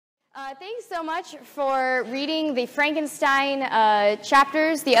Thanks so much for reading the Frankenstein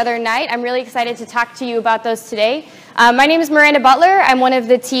chapters the other night. I'm really excited to talk to you about those today. My name is Miranda Butler. I'm one of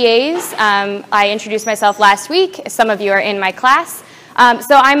the TAs. I introduced myself last week. Some of you are in my class.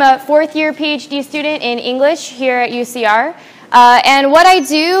 So I'm a fourth-year PhD student in English here at UCR. And what I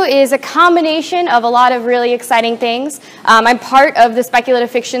do is a combination of a lot of really exciting things. I'm part of the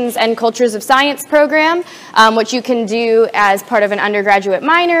Speculative Fictions and Cultures of Science program, which you can do as part of an undergraduate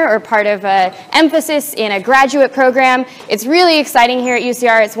minor or part of an emphasis in a graduate program. It's really exciting here at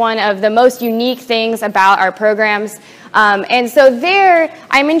UCR. It's one of the most unique things about our programs. And so there,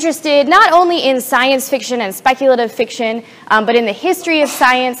 I'm interested not only in science fiction and speculative fiction, but in the history of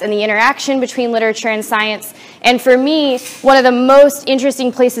science and the interaction between literature and science. And for me, one of the most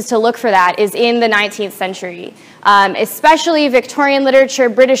interesting places to look for that is in the 19th century, especially Victorian literature,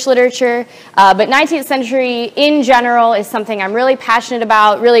 British literature, but 19th century in general is something I'm really passionate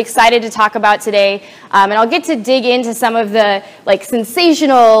about, really excited to talk about today. And I'll get to dig into some of the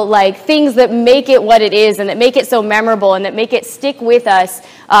sensational things that make it what it is and that make it so memorable and that make it stick with us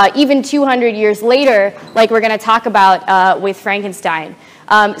even 200 years later, like we're going to talk about with Frankenstein.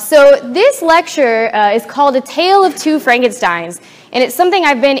 So this lecture is called A Tale of Two Frankensteins, and it's something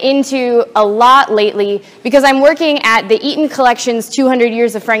I've been into a lot lately because I'm working at the Eaton Collection's 200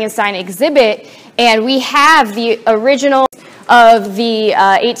 Years of Frankenstein exhibit, and we have the originals of the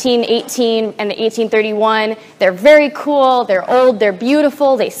 1818 and the 1831. They're very cool, they're old, they're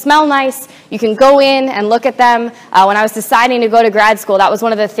beautiful, they smell nice. You can go in and look at them. When I was deciding to go to grad school, that was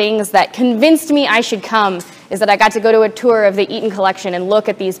one of the things that convinced me I should come, is that I got to go to a tour of the Eaton Collection and look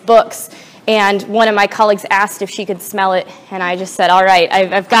at these books. And one of my colleagues asked if she could smell it, and I just said, all right,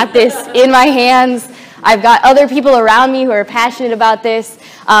 I've got this in my hands. I've got other people around me who are passionate about this.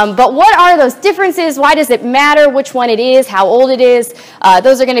 But what are those differences? Why does it matter which one it is, how old it is?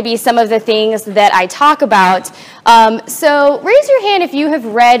 Those are going to be some of the things that I talk about. So raise your hand if you have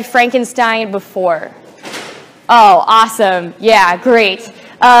read Frankenstein before. Oh, awesome. Yeah, great. So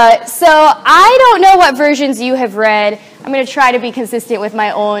I don't know what versions you have read. I'm going to try to be consistent with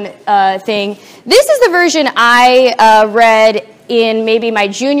my own thing. This is the version I read in maybe my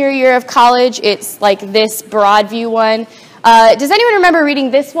junior year of college. It's like this broad view one. Does anyone remember reading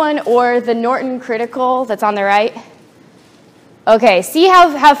this one or the Norton Critical that's on the right? Okay, see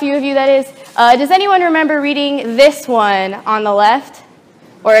how few of you that is? Does anyone remember reading this one on the left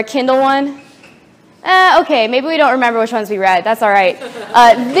or a Kindle one? Okay, maybe we don't remember which ones we read. That's all right.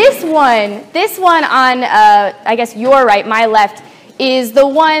 This one on, I guess your right, my left, is the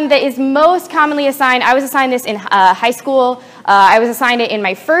one that is most commonly assigned. I was assigned this in high school. I was assigned it in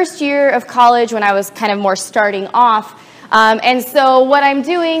my first year of college when I was kind of more starting off. And so what I'm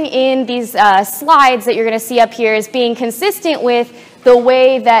doing in these slides that you're going to see up here is being consistent with the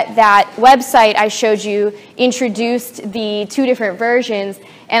way that that website I showed you introduced the two different versions.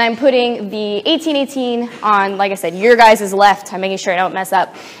 And I'm putting the 1818 on, like I said, your guys' left. I'm making sure I don't mess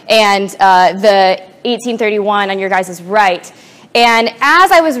up. And the 1831 on your guys' right. And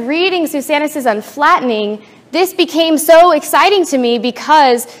as I was reading Sousanis' Unflattening, this became so exciting to me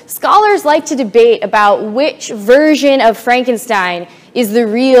because scholars like to debate about which version of Frankenstein is the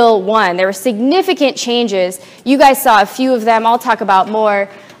real one. There were significant changes. You guys saw a few of them. I'll talk about more.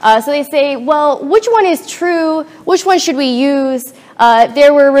 So they say, well, which one is true? Which one should we use?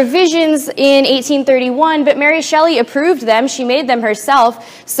 There were revisions in 1831, but Mary Shelley approved them. She made them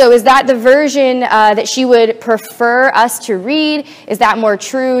herself. So is that the version that she would prefer us to read? Is that more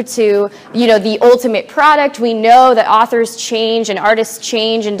true to, the ultimate product? We know that authors change and artists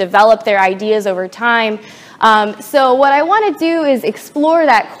change and develop their ideas over time. So what I want to do is explore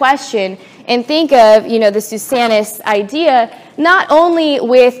that question and think of, the Sousanis idea, not only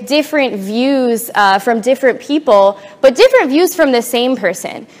with different views from different people, but different views from the same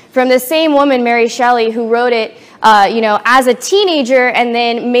person, from the same woman, Mary Shelley, who wrote it, as a teenager and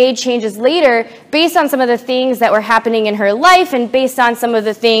then made changes later based on some of the things that were happening in her life and based on some of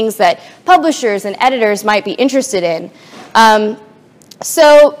the things that publishers and editors might be interested in.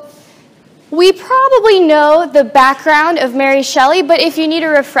 So we probably know the background of Mary Shelley, but if you need a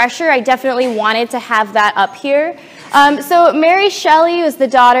refresher, I definitely wanted to have that up here. So Mary Shelley was the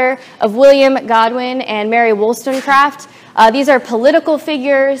daughter of William Godwin and Mary Wollstonecraft. These are political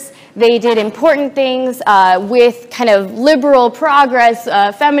figures. They did important things with kind of liberal progress,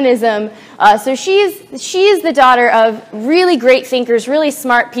 feminism. So she's the daughter of really great thinkers, really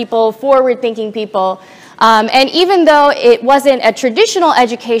smart people, forward-thinking people. And even though it wasn't a traditional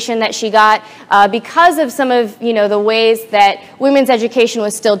education that she got, because of some of the ways that women's education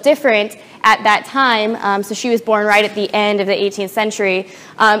was still different at that time, so she was born right at the end of the 18th century.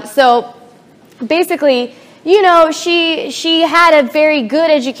 So basically, she had a very good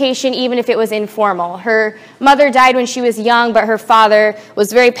education, even if it was informal. Her mother died when she was young, but her father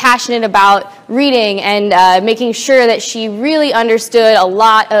was very passionate about reading and making sure that she really understood a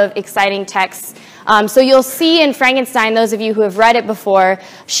lot of exciting texts. So you'll see in Frankenstein, those of you who have read it before,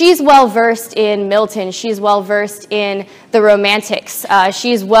 she's well-versed in Milton. She's well-versed in the Romantics.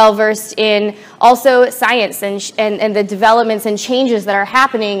 She's well-versed in also science and the developments and changes that are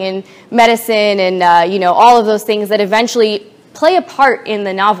happening in medicine and all of those things that eventually play a part in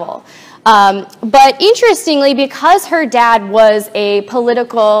the novel. But interestingly, because her dad was a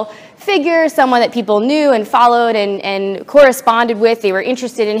political figure, someone that people knew and followed and corresponded with, they were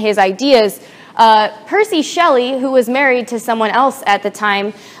interested in his ideas, Percy Shelley, who was married to someone else at the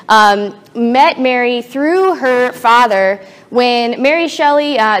time, met Mary through her father when Mary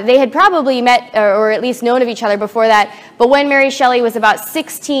Shelley, they had probably met or at least known of each other before that, but when Mary Shelley was about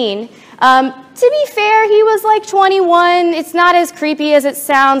 16, to be fair, he was like 21. It's not as creepy as it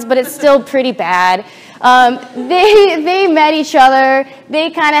sounds, but it's still pretty bad. They met each other.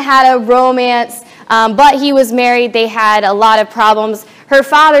 They kind of had a romance, but he was married. They had a lot of problems. Her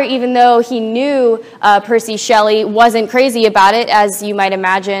father, even though he knew Percy Shelley, wasn't crazy about it, as you might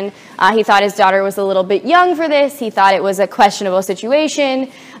imagine. He thought his daughter was a little bit young for this. He thought it was a questionable situation.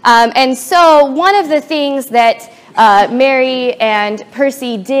 And so one of the things that Mary and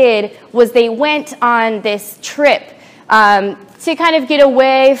Percy did was they went on this trip to kind of get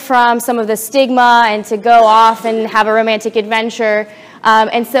away from some of the stigma and to go off and have a romantic adventure.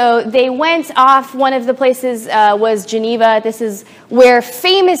 And so they went off. One of the places was Geneva. This is where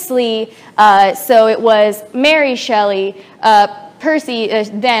famously, so it was Mary Shelley, Percy,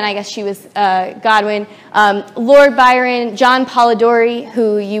 then I guess she was Godwin, Lord Byron, John Polidori,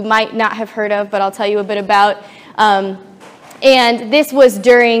 who you might not have heard of, but I'll tell you a bit about. And this was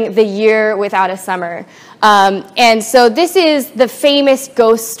during the Year Without a Summer. And so this is the famous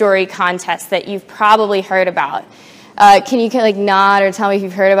ghost story contest that you've probably heard about. Can you like nod or tell me if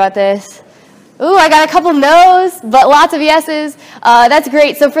you've heard about this? Ooh, I got a couple no's, but lots of yeses. That's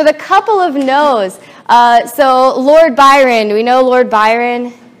great. So for the couple of no's, so Lord Byron, we know Lord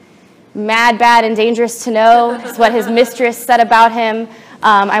Byron, mad, bad, and dangerous to know is what his mistress said about him.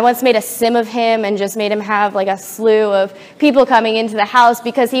 I once made a sim of him and just made him have like a slew of people coming into the house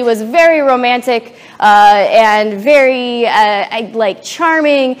because he was very romantic and very like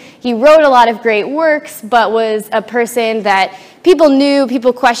charming. He wrote a lot of great works, but was a person that people knew,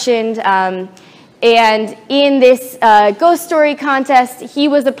 people questioned. And in this ghost story contest, he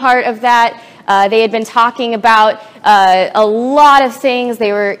was a part of that. They had been talking about a lot of things.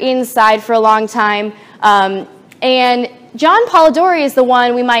 They were inside for a long time. And John Polidori is the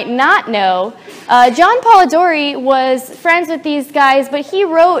one we might not know. John Polidori was friends with these guys, but he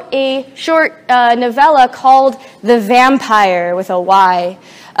wrote a short novella called The Vampire, with a Y.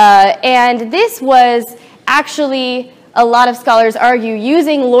 And this was actually, a lot of scholars argue,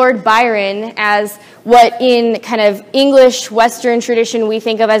 using Lord Byron as what in kind of English Western tradition we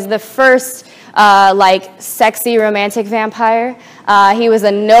think of as the first like sexy romantic vampire. He was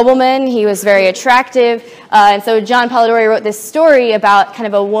a nobleman, he was very attractive, and so John Polidori wrote this story about kind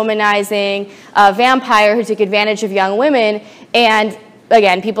of a womanizing vampire who took advantage of young women, and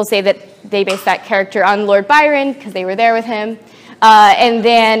again, people say that they based that character on Lord Byron because they were there with him. And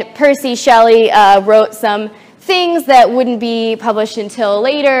then Percy Shelley wrote some things that wouldn't be published until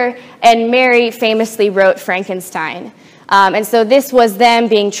later, and Mary famously wrote Frankenstein. And so this was them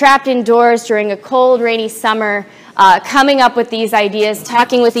being trapped indoors during a cold, rainy summer, coming up with these ideas,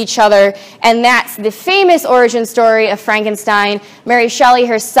 talking with each other, and that's the famous origin story of Frankenstein. Mary Shelley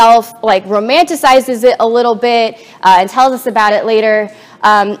herself like romanticizes it a little bit and tells us about it later.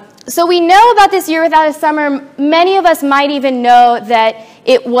 So we know about this Year Without a Summer. Many of us might even know that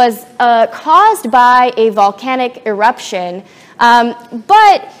it was caused by a volcanic eruption,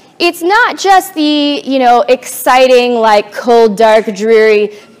 but it's not just the, exciting, like cold, dark,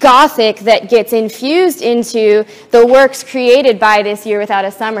 dreary Gothic that gets infused into the works created by this Year Without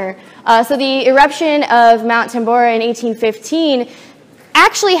a Summer. So the eruption of Mount Tambora in 1815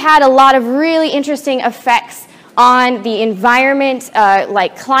 actually had a lot of really interesting effects on the environment,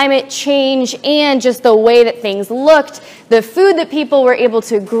 like climate change and just the way that things looked, the food that people were able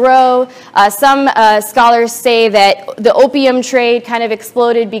to grow. Some scholars say that the opium trade kind of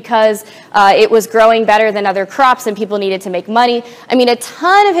exploded because it was growing better than other crops and people needed to make money. I mean, a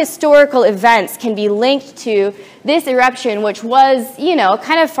ton of historical events can be linked to this eruption, which was, you know,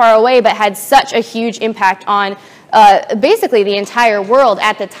 kind of far away but had such a huge impact on basically the entire world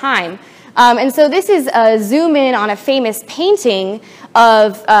at the time. And so this is a zoom in on a famous painting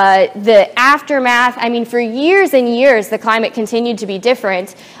of the aftermath. I mean, for years and years, the climate continued to be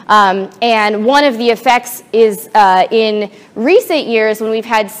different. And one of the effects is in recent years, when we've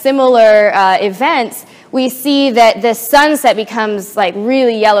had similar events, we see that the sunset becomes like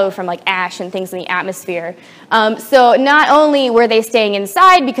really yellow from like ash and things in the atmosphere. So not only were they staying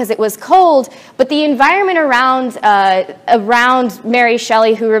inside because it was cold, but the environment around Mary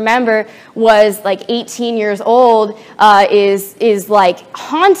Shelley, who, remember, was like 18 years old, is like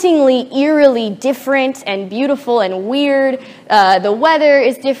hauntingly, eerily different and beautiful and weird. The weather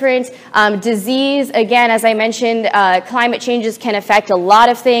is different. Disease, again, as I mentioned, climate changes can affect a lot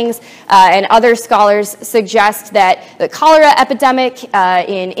of things, and other scholars suggest that the cholera epidemic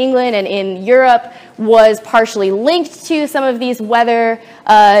in England and in Europe was partially linked to some of these weather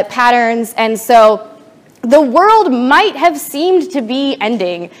patterns, and so the world might have seemed to be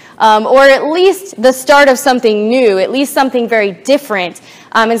ending, or at least the start of something new, at least something very different.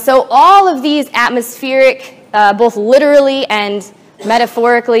 And so all of these atmospheric, both literally and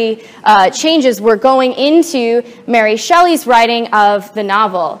metaphorically, changes were going into Mary Shelley's writing of the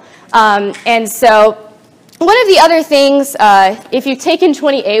novel. And so one of the other things, if you've taken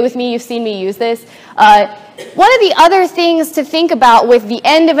 20A with me, you've seen me use this. One of the other things to think about with the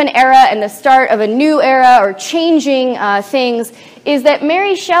end of an era and the start of a new era, or changing things, is that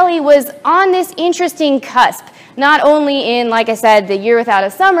Mary Shelley was on this interesting cusp, not only in, like I said, The Year Without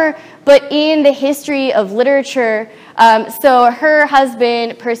a Summer, but in the history of literature. So her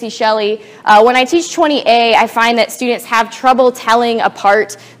husband, Percy Shelley, when I teach 20A, I find that students have trouble telling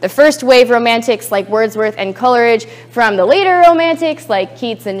apart the first wave romantics like Wordsworth and Coleridge from the later romantics like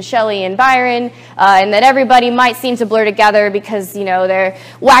Keats and Shelley and Byron, and that everybody might seem to blur together because, you know, they're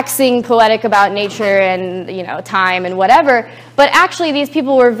waxing poetic about nature and, you know, time and whatever. But actually these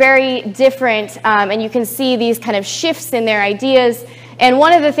people were very different, and you can see these kind of shifts in their ideas. And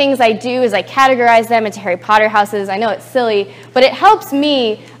one of the things I do is I categorize them into Harry Potter houses. I know it's silly, but it helps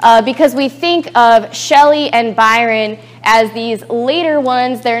me because we think of Shelley and Byron as these later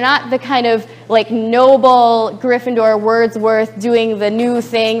ones. They're not the kind of like noble Gryffindor Wordsworth doing the new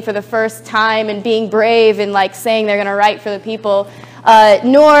thing for the first time and being brave and like saying they're going to write for the people,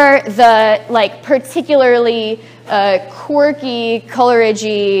 nor the like particularly quirky,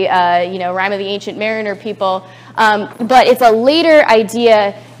 Coleridge-y, you know, Rime of the Ancient Mariner people. But it's a later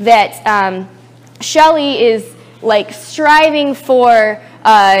idea that Shelley is like striving for,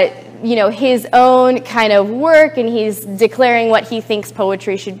 you know, his own kind of work, and he's declaring what he thinks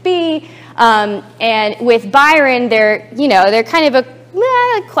poetry should be. And with Byron, they're, you know, they're kind of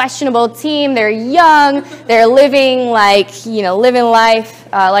a questionable team. They're young. They're living like, you know, living life.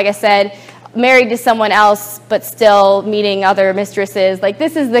 Like I said, married to someone else, but still meeting other mistresses. Like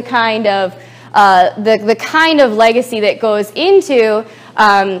this is the kind of the kind of legacy that goes into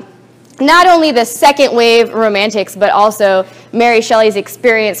not only the second wave romantics, but also Mary Shelley's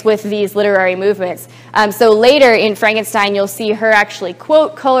experience with these literary movements. So later in Frankenstein, you'll see her actually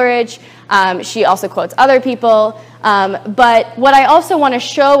quote Coleridge. She also quotes other people. But what I also want to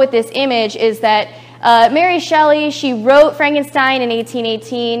show with this image is that Mary Shelley, she wrote Frankenstein in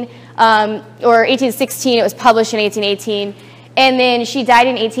 1818, or 1816. It was published in 1818. And then she died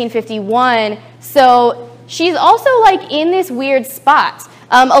in 1851. So she's also like in this weird spot.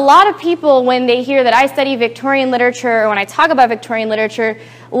 A lot of people, when they hear that I study Victorian literature, or when I talk about Victorian literature,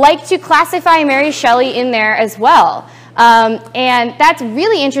 like to classify Mary Shelley in there as well. And that's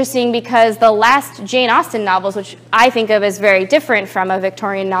really interesting because the last Jane Austen novels, which I think of as very different from a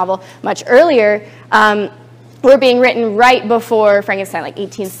Victorian novel much earlier, were being written right before Frankenstein, like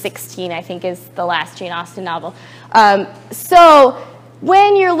 1816, I think, is the last Jane Austen novel. So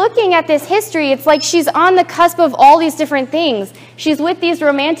when you're looking at this history, it's like she's on the cusp of all these different things. She's with these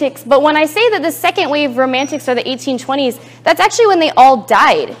romantics, but when I say that the second wave romantics are the 1820s, that's actually when they all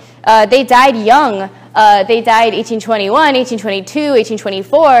died. They died young. They died 1821, 1822,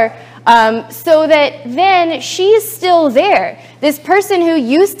 1824, so that then she's still there. This person who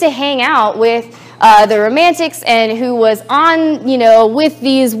used to hang out with the romantics and who was on, you know, with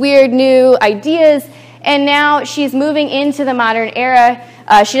these weird new ideas, and now she's moving into the modern era.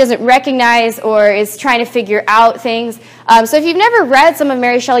 she doesn't recognize or is trying to figure out things. So if you've never read some of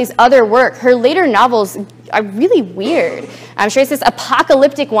Mary Shelley's other work, her later novels are really weird. She writes this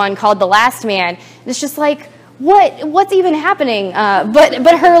apocalyptic one called The Last Man. It's just like, what's even happening?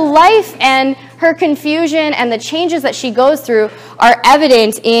 But her life and her confusion and the changes that she goes through are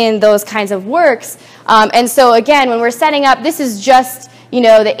evident in those kinds of works. And so again, when we're setting up, this is just, the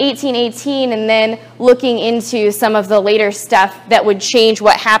 1818 and then looking into some of the later stuff that would change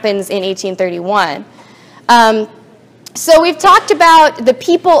what happens in 1831. So we've talked about the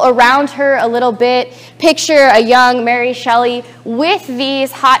people around her a little bit. Picture a young Mary Shelley with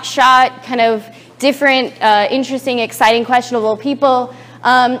these hotshot, kind of different, interesting, exciting, questionable people.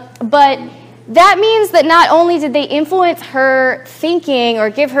 But that means that not only did they influence her thinking or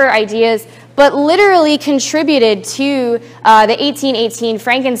give her ideas, but literally contributed to the 1818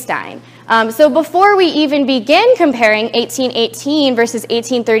 Frankenstein. So before we even begin comparing 1818 versus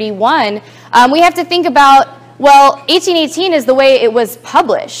 1831, we have to think about, well, 1818 is the way it was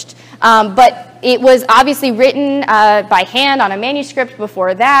published, but it was obviously written by hand on a manuscript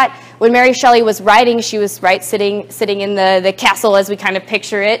before that. When Mary Shelley was writing, she was sitting in the castle as we kind of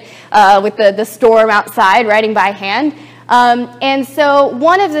picture it, with the storm outside, writing by hand. And so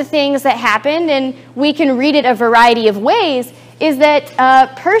one of the things that happened, and we can read it a variety of ways, is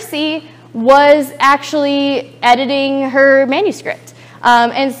that Percy was actually editing her manuscript.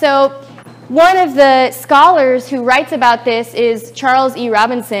 And so one of the scholars who writes about this is Charles E.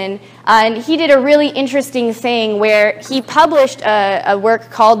 Robinson, and he did a really interesting thing where he published a work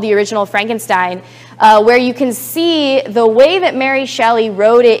called The Original Frankenstein, where you can see the way that Mary Shelley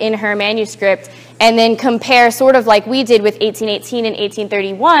wrote it in her manuscript and then compare, sort of like we did with 1818 and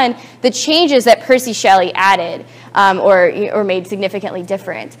 1831, the changes that Percy Shelley added or made significantly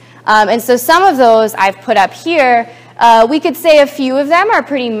different. And so some of those I've put up here. We could say a few of them are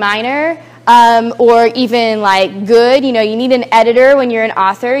pretty minor, or even like good. You need an editor when you're an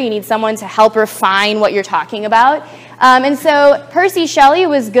author. You need someone to help refine what you're talking about. And so Percy Shelley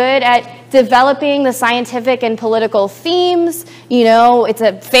was good at developing the scientific and political themes. It's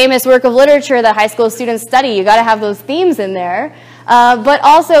a famous work of literature that high school students study. You got to have those themes in there. But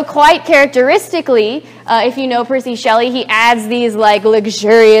also quite characteristically, if you know Percy Shelley, he adds these like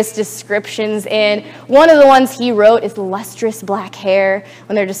luxurious descriptions in. One of the ones he wrote is lustrous black hair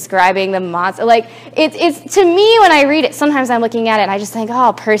when they're describing the monster. Like it's to me, when I read it, sometimes I'm looking at it and I just think,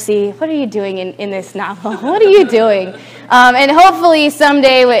 oh, Percy, what are you doing in this novel? What are you doing? And hopefully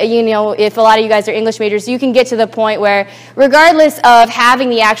someday, if a lot of you guys are English majors, you can get to the point where, regardless of having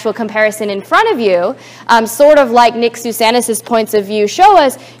the actual comparison in front of you, sort of like Nick Sousanis' points of view show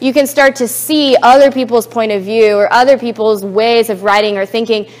us, you can start to see other people's point of view or other people's ways of writing or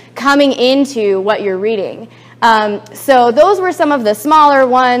thinking coming into what you're reading. So those were some of the smaller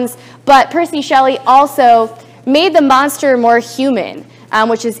ones, but Percy Shelley also made the monster more human.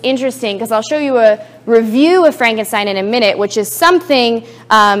 Which is interesting because I'll show you a review of Frankenstein in a minute, which is something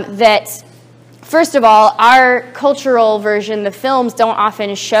that, first of all, our cultural version, the films, don't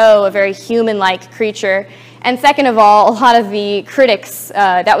often show a very human-like creature. And second of all, a lot of the critics,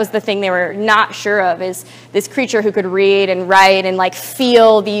 that was the thing they were not sure of, is this creature who could read and write and like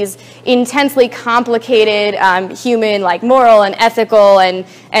feel these intensely complicated human, like moral and ethical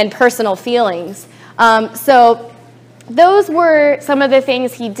and personal feelings. So those were some of the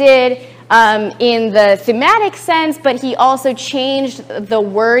things he did in the thematic sense, but he also changed the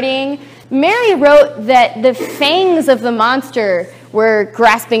wording. Mary wrote that the fangs of the monster were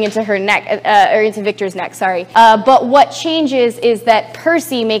grasping into her neck, or into Victor's neck, sorry. But what changes is that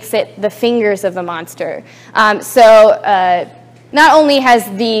Percy makes it the fingers of the monster. Not only has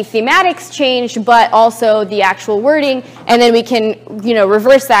the thematics changed, but also the actual wording, and then we can,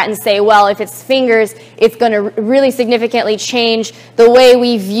 reverse that and say, well, if it's fingers, it's going to really significantly change the way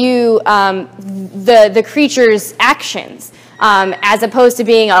we view the creature's actions. As opposed to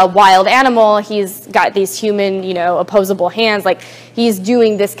being a wild animal, he's got these human, opposable hands, like he's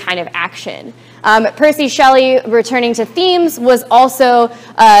doing this kind of action. Percy Shelley, returning to themes, was also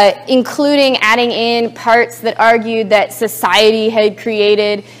adding in parts that argued that society had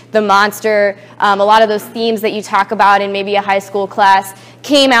created the monster. A lot of those themes that you talk about in maybe a high school class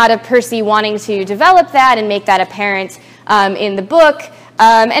came out of Percy wanting to develop that and make that apparent in the book.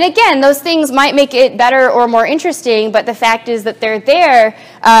 And again, those things might make it better or more interesting, but the fact is that they're there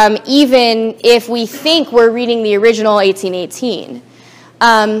even if we think we're reading the original 1818.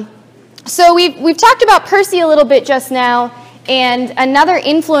 So we've talked about Percy a little bit just now, and another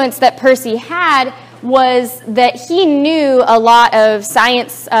influence that Percy had was that he knew a lot of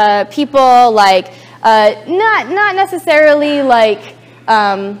science people, like not necessarily like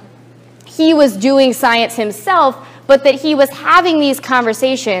he was doing science himself, but that he was having these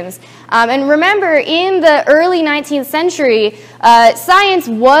conversations. And remember, in the early 19th century, science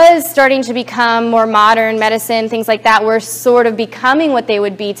was starting to become more modern. Medicine, things like that, were sort of becoming what they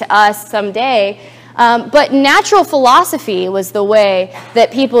would be to us someday. But natural philosophy was the way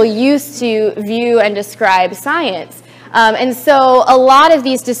that people used to view and describe science. And so a lot of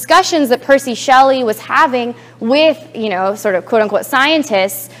these discussions that Percy Shelley was having with, sort of quote-unquote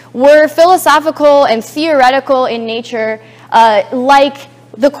scientists were philosophical and theoretical in nature, like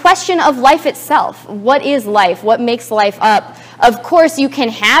the question of life itself. What is life? What makes life up? Of course, you can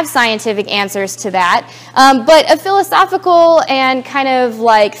have scientific answers to that, but a philosophical and kind of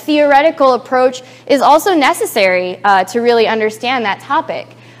like theoretical approach is also necessary to really understand that topic.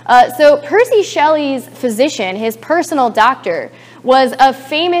 So Percy Shelley's physician, his personal doctor, was a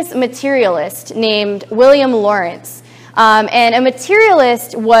famous materialist named William Lawrence. And a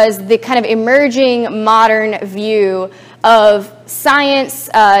materialist was the kind of emerging modern view of science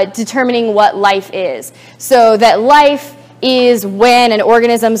determining what life is. So that life is when an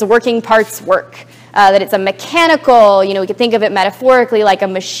organism's working parts work. That it's a mechanical, we could think of it metaphorically like a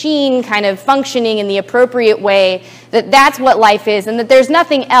machine kind of functioning in the appropriate way, that's what life is, and that there's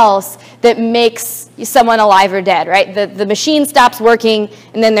nothing else that makes someone alive or dead, right? The machine stops working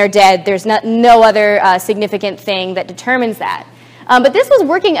and then they're dead. There's no other significant thing that determines that. But this was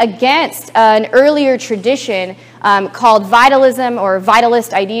working against an earlier tradition called vitalism or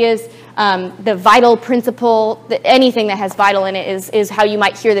vitalist ideas. The vital principle, anything that has vital in it is how you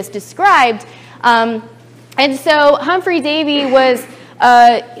might hear this described. And so Humphrey Davy was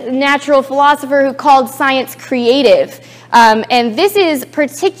a natural philosopher who called science creative. And this is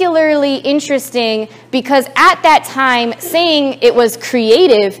particularly interesting because at that time, saying it was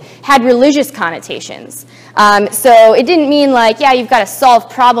creative had religious connotations. So it didn't mean like, yeah, you've got to solve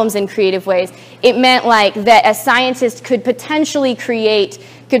problems in creative ways. It meant like that a scientist could potentially create,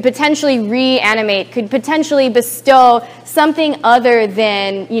 could potentially reanimate, could potentially bestow something other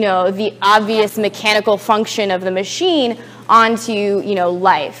than, the obvious mechanical function of the machine onto,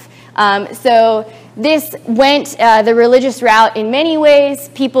 life. So this went the religious route in many ways.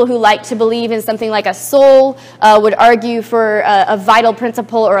 People who like to believe in something like a soul would argue for a vital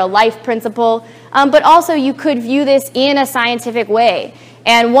principle or a life principle. But also you could view this in a scientific way.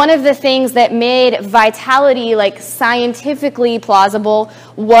 And one of the things that made vitality like scientifically plausible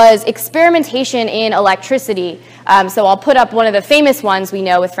was experimentation in electricity. So I'll put up one of the famous ones we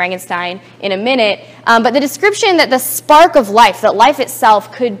know with Frankenstein in a minute. But the description that the spark of life, that life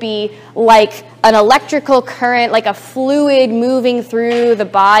itself could be like an electrical current, like a fluid moving through the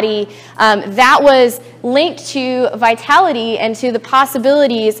body, that was linked to vitality and to the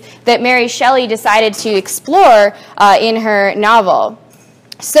possibilities that Mary Shelley decided to explore in her novel.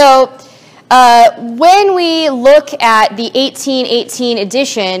 So when we look at the 1818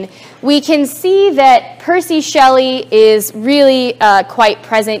 edition, we can see that Percy Shelley is really quite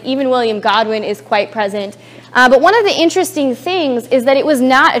present. Even William Godwin is quite present. But one of the interesting things is that it was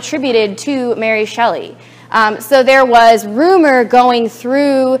not attributed to Mary Shelley. So there was rumor going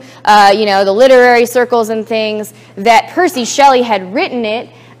through, the literary circles and things that Percy Shelley had written it.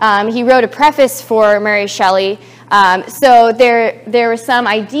 He wrote a preface for Mary Shelley. So there were some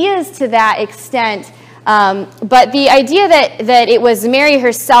ideas to that extent, but the idea that it was Mary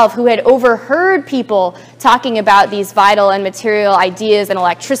herself who had overheard people talking about these vital and material ideas and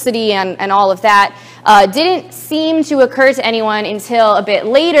electricity and all of that didn't seem to occur to anyone until a bit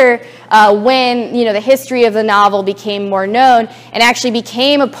later when the history of the novel became more known and actually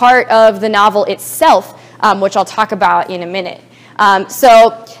became a part of the novel itself, which I'll talk about in a minute.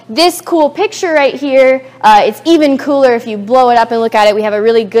 So this cool picture right here, it's even cooler if you blow it up and look at it. We have a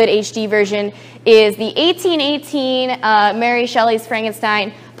really good HD version, is the 1818 Mary Shelley's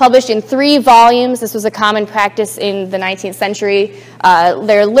Frankenstein, published in 3 volumes. This was a common practice in the 19th century.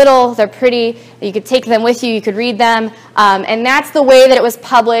 They're little, they're pretty, you could take them with you, you could read them, and that's the way that it was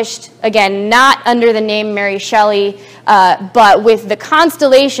published, again, not under the name Mary Shelley, but with the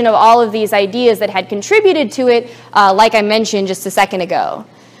constellation of all of these ideas that had contributed to it, like I mentioned just a second ago.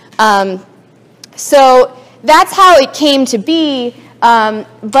 So that's how it came to be, but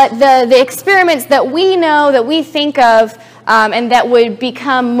the experiments that we know, that we think of, and that would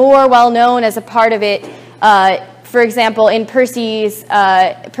become more well-known as a part of it, for example, in Percy's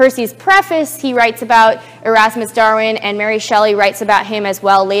preface, he writes about Erasmus Darwin, and Mary Shelley writes about him as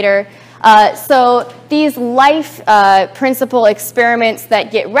well later. So these life principle experiments that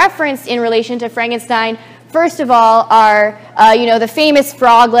get referenced in relation to Frankenstein, First of all are, the famous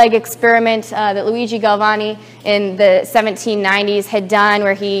frog leg experiment that Luigi Galvani in the 1790s had done,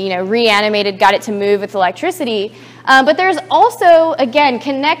 where he, reanimated, got it to move with electricity. But there's also, again,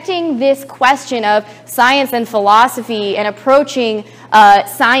 connecting this question of science and philosophy and approaching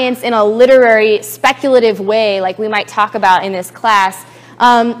science in a literary, speculative way, like we might talk about in this class.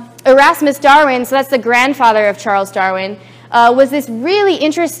 Erasmus Darwin, so that's the grandfather of Charles Darwin, was this really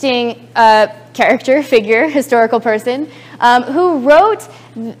interesting figure, historical person, who wrote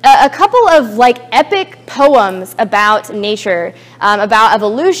a couple of epic poems about nature, about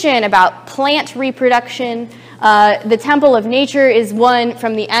evolution, about plant reproduction. The Temple of Nature is one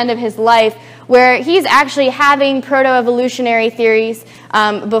from the end of his life where he's actually having proto-evolutionary theories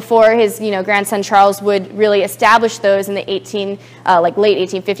before his grandson Charles would really establish those in the late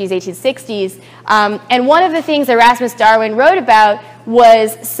 1850s, 1860s. And one of the things Erasmus Darwin wrote about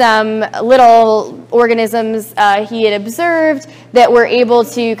was some little organisms he had observed that were able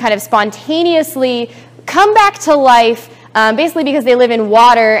to kind of spontaneously come back to life, basically because they live in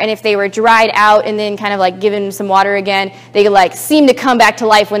water, and if they were dried out and then kind of given some water again, they could seem to come back to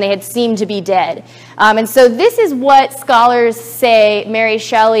life when they had seemed to be dead. And so this is what scholars say Mary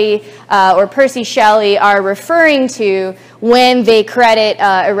Shelley or Percy Shelley are referring to when they credit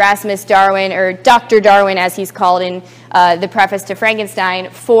Erasmus Darwin, or Dr. Darwin as he's called in the preface to Frankenstein,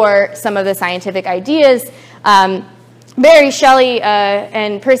 for some of the scientific ideas. Mary Shelley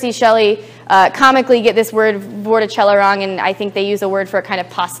and Percy Shelley comically get this word vorticella wrong, and I think they use a word for a kind of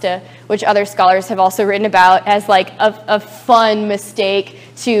pasta, which other scholars have also written about as a fun mistake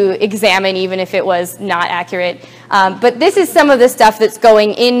to examine, even if it was not accurate. But this is some of the stuff that's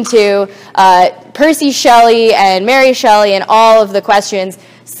going into Percy Shelley and Mary Shelley and all of the questions.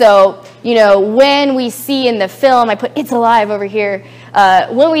 So, when we see in the film, I put "It's Alive" over here,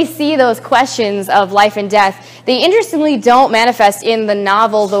 when we see those questions of life and death, they interestingly don't manifest in the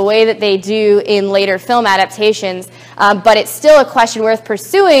novel the way that they do in later film adaptations, but it's still a question worth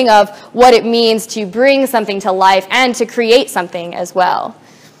pursuing of what it means to bring something to life and to create something as well.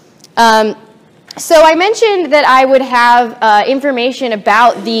 So I mentioned that I would have information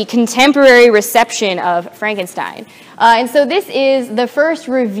about the contemporary reception of Frankenstein. And so this is the first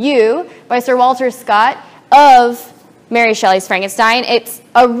review by Sir Walter Scott of Mary Shelley's Frankenstein. It's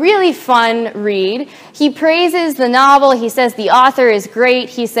a really fun read. He praises the novel. He says the author is great.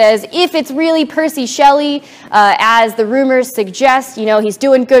 He says if it's really Percy Shelley, as the rumors suggest, he's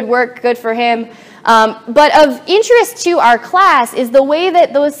doing good work, good for him. But of interest to our class is the way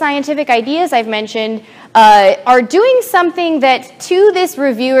that those scientific ideas I've mentioned are doing something that to this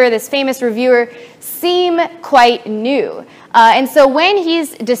reviewer, this famous reviewer, seem quite new. And so when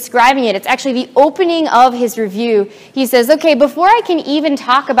he's describing it, it's actually the opening of his review. He says, okay, before I can even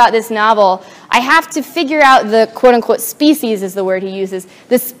talk about this novel, I have to figure out the quote-unquote species is the word he uses,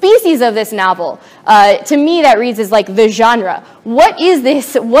 the species of this novel. To me, that reads as the genre. What is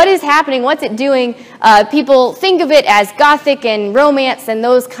this? What is happening? What's it doing? People think of it as Gothic and romance and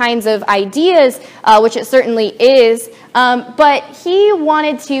those kinds of ideas, which it certainly is. But he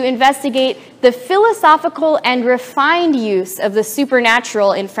wanted to investigate the philosophical and refined use of the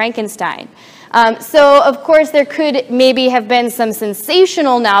supernatural in Frankenstein. So, of course, there could maybe have been some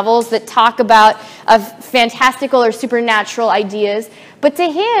sensational novels that talk about fantastical or supernatural ideas, but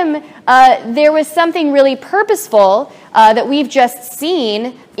to him, there was something really purposeful that we've just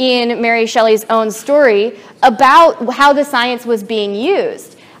seen in Mary Shelley's own story about how the science was being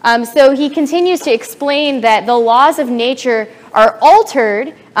used. So he continues to explain that the laws of nature are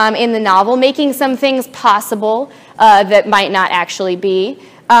altered in the novel, making some things possible that might not actually be,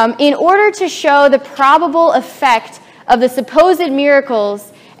 in order to show the probable effect of the supposed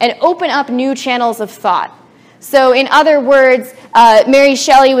miracles and open up new channels of thought. So in other words, Mary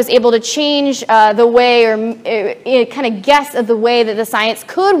Shelley was able to change the way, or kind of guess of the way that the science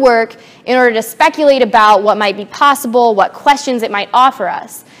could work in order to speculate about what might be possible, what questions it might offer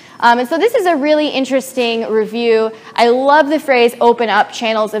us. And so this is a really interesting review. I love the phrase open up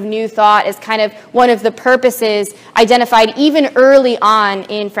channels of new thought as kind of one of the purposes identified even early on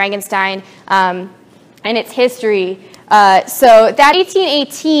in Frankenstein and its history. So that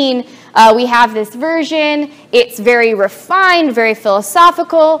 1818, we have this version. It's very refined, very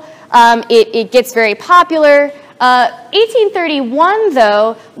philosophical. It gets very popular. 1831,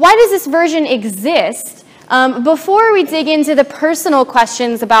 though, why does this version exist? Before we dig into the personal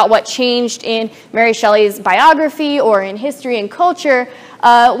questions about what changed in Mary Shelley's biography or in history and culture,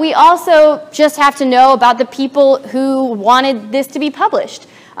 we also just have to know about the people who wanted this to be published.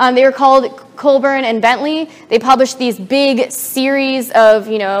 They were called Colburn and Bentley. They published these big series of,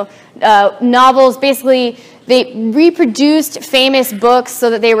 novels. Basically, they reproduced famous books so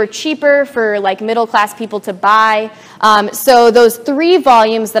that they were cheaper for like middle-class people to buy. So those 3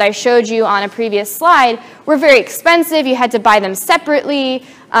 volumes that I showed you on a previous slide were very expensive. You had to buy them separately.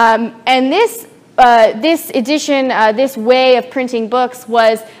 And this edition, this way of printing books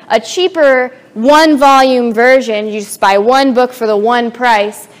was a cheaper 1-volume version. You just buy 1 book for the 1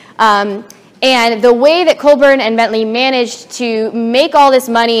 price. And the way that Colburn and Bentley managed to make all this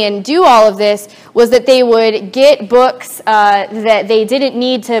money and do all of this was that they would get books that they didn't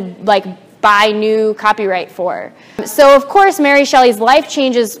need to buy new copyright for. So of course Mary Shelley's life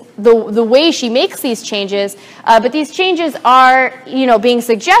changes the way she makes these changes, but these changes are being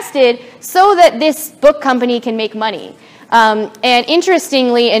suggested so that this book company can make money. And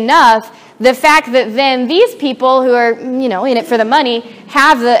interestingly enough, the fact that then these people who are, in it for the money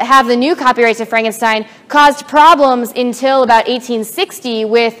have the new copyrights of Frankenstein caused problems until about 1860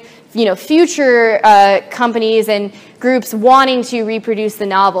 with, future companies and groups wanting to reproduce the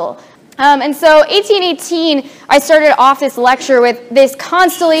novel. And so 1818, I started off this lecture with this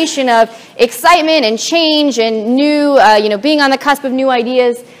constellation of excitement and change and new, being on the cusp of new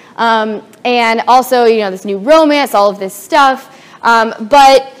ideas, and also, this new romance, all of this stuff.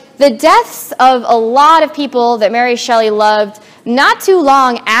 But the deaths of a lot of people that Mary Shelley loved not too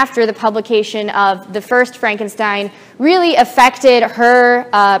long after the publication of the first Frankenstein really affected her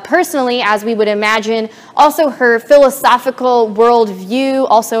personally, as we would imagine, also her philosophical worldview,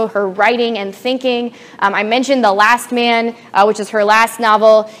 also her writing and thinking. I mentioned The Last Man, which is her last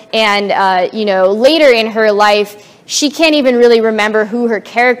novel, and later in her life, she can't even really remember who her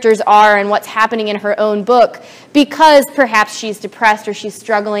characters are and what's happening in her own book because perhaps she's depressed or she's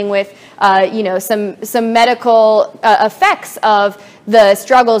struggling with, some medical effects of the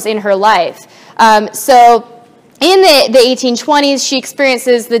struggles in her life. So in the 1820s, she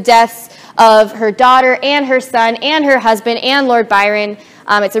experiences the deaths of her daughter and her son and her husband and Lord Byron.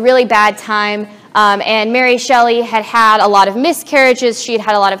 It's a really bad time. And Mary Shelley had had a lot of miscarriages. She had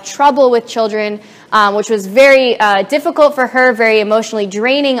had a lot of trouble with children, which was very difficult for her, very emotionally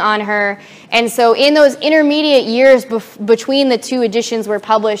draining on her. And so in those intermediate years between the 2 editions were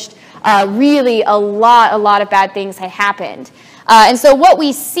published, really a lot of bad things had happened. And so what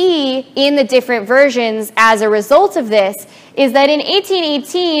we see in the different versions as a result of this is that in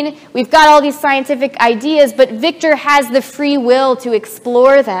 1818, we've got all these scientific ideas, but Victor has the free will to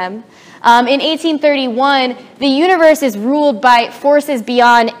explore them. In 1831, the universe is ruled by forces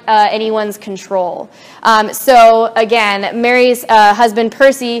beyond anyone's control. So again, Mary's husband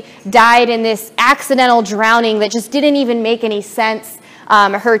Percy died in this accidental drowning that just didn't even make any sense.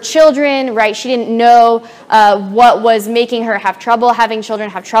 Her children, right, she didn't know what was making her have trouble having children,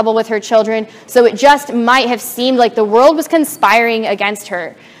 have trouble with her children. So it just might have seemed like the world was conspiring against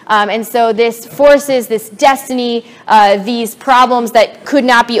her. And so this forces, this destiny, these problems that could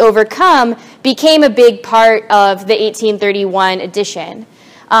not be overcome became a big part of the 1831 edition.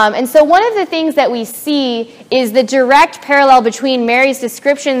 And so one of the things that we see is the direct parallel between Mary's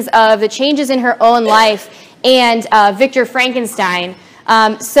descriptions of the changes in her own life and Victor Frankenstein.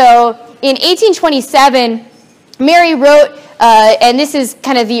 So in 1827, Mary wrote, and this is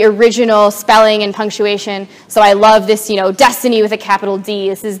kind of the original spelling and punctuation, so I love this, destiny with a capital D.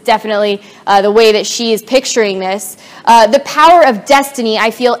 This is definitely the way that she is picturing this. The power of destiny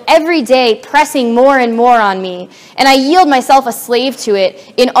I feel every day pressing more and more on me, and I yield myself a slave to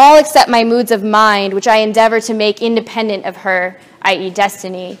it in all except my moods of mind, which I endeavor to make independent of her, i.e.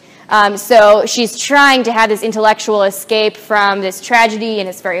 destiny. So she's trying to have this intellectual escape from this tragedy, and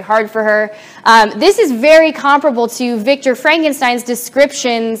it's very hard for her. This is very comparable to Victor Frankenstein's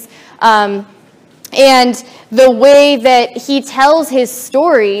descriptions and the way that he tells his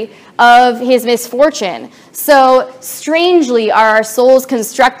story of his misfortune. So strangely are our souls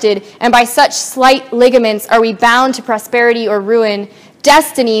constructed, and by such slight ligaments are we bound to prosperity or ruin.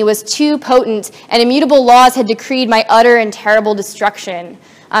 Destiny was too potent, and immutable laws had decreed my utter and terrible destruction.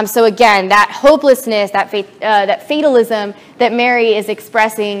 So again, that hopelessness, that fatalism that Mary is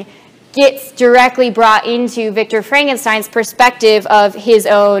expressing gets directly brought into Victor Frankenstein's perspective of his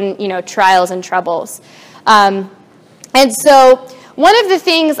own, trials and troubles. And so one of the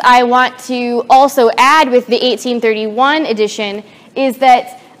things I want to also add with the 1831 edition is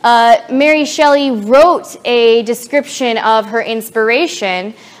that Mary Shelley wrote a description of her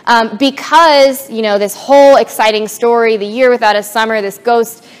inspiration because, you know, this whole exciting story, The Year Without a Summer, this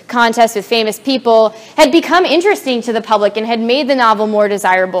ghost contest with famous people, had become interesting to the public and had made the novel more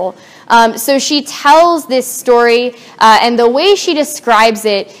desirable. So she tells this story, and the way she describes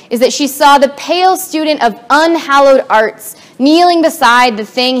it is that she saw the pale student of unhallowed arts kneeling beside the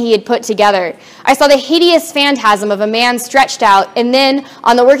thing he had put together. I saw the hideous phantasm of a man stretched out, and then,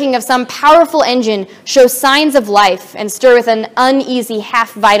 on the working of some powerful engine, show signs of life and stir with an uneasy,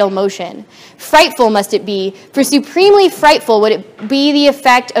 half-vital motion. Frightful must it be, for supremely frightful would it be the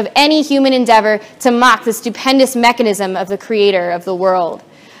effect of any human endeavor to mock the stupendous mechanism of the creator of the world.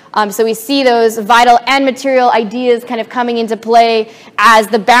 So we see those vital and material ideas kind of coming into play as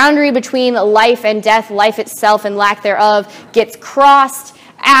the boundary between life and death, life itself and lack thereof, gets crossed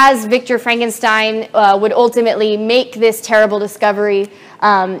as Victor Frankenstein would ultimately make this terrible discovery.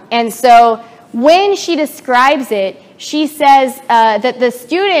 And so when she describes it, she says that the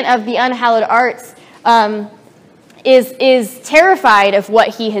student of the unhallowed arts is terrified of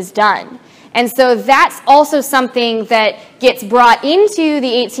what he has done. And so that's also something that gets brought into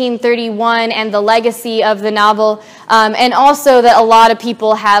the 1831 and the legacy of the novel, and also that a lot of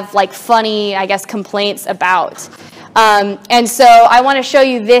people have like funny, I guess, complaints about. And so I want to show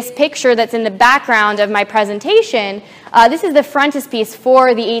you this picture that's in the background of my presentation. This is the frontispiece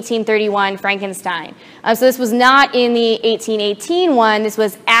for the 1831 Frankenstein. So this was not in the 1818 one. This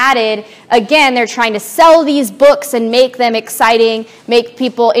was added. Again, they're trying to sell these books and make them exciting, make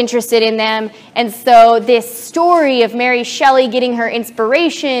people interested in them. And so this story of Mary Shelley getting her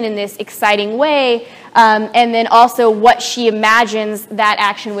inspiration in this exciting way, and then also what she imagines that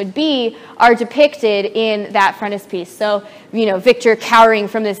action would be, are depicted in that frontispiece. So, you know, Victor cowering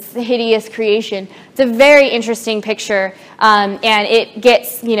from this hideous creation. It's a very interesting picture, and it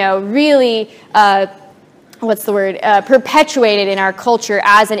gets, you know, really, perpetuated in our culture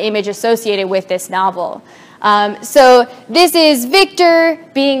as an image associated with this novel. So this is Victor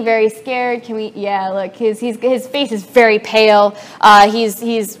being very scared. Can we? Yeah, look, his face is very pale.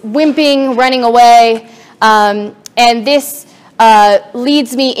 He's wimping, running away, and this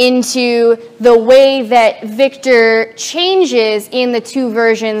leads me into the way that Victor changes in the two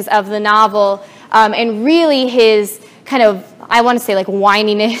versions of the novel, and really his kind of, I want to say, like,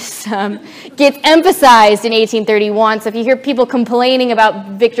 whininess gets emphasized in 1831. So if you hear people complaining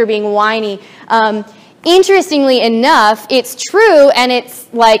about Victor being whiny, interestingly enough, it's true, and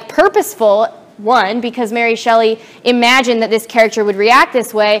it's like purposeful, one, because Mary Shelley imagined that this character would react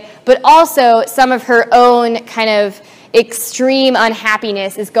this way, but also some of her own kind of extreme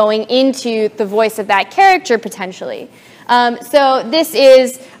unhappiness is going into the voice of that character potentially. So this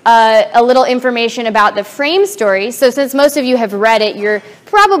is a little information about the frame story. So since most of you have read it, you're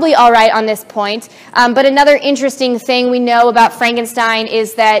probably all right on this point. But another interesting thing we know about Frankenstein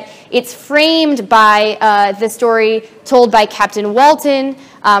is that it's framed by the story told by Captain Walton,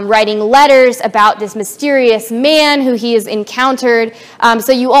 writing letters about this mysterious man who he has encountered.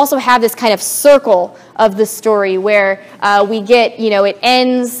 So you also have this kind of circle of the story where we get, you know, it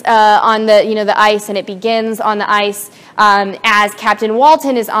ends on the, you know, the ice, and it begins on the ice as Captain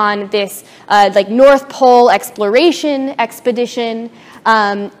Walton is on this like North Pole exploration expedition,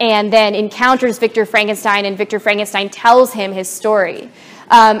 and then encounters Victor Frankenstein, and Victor Frankenstein tells him his story.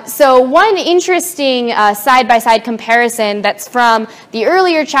 So one interesting side-by-side comparison that's from the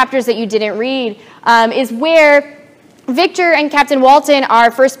earlier chapters that you didn't read is where Victor and Captain Walton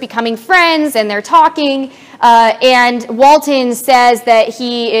are first becoming friends, and they're talking, and Walton says that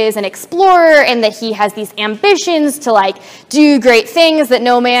he is an explorer and that he has these ambitions to, like, do great things that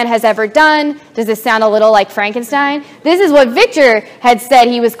no man has ever done. Does this sound a little like Frankenstein? This is what Victor had said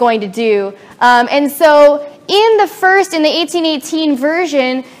he was going to do. And so in the 1818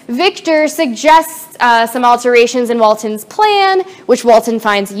 version, Victor suggests some alterations in Walton's plan, which Walton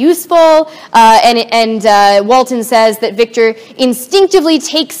finds useful, and Walton says that Victor instinctively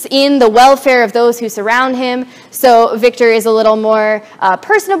takes in the welfare of those who surround him. So Victor is a little more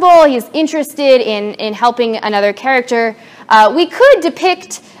personable. He's interested in helping another character. We could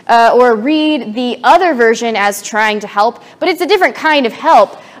depict or read the other version as trying to help, but it's a different kind of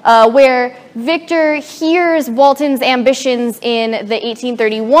help. Where Victor hears Walton's ambitions in the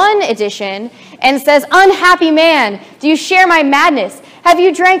 1831 edition and says, "Unhappy man, do you share my madness? Have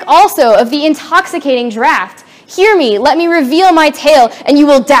you drank also of the intoxicating draught? Hear me, let me reveal my tale, and you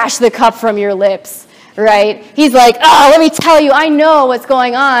will dash the cup from your lips." Right? He's like, "Oh, let me tell you, I know what's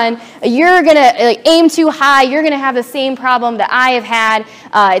going on. You're going to aim too high. You're going to have the same problem that I have had.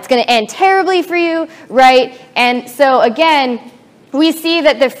 It's going to end terribly for you." Right? And so, again, we see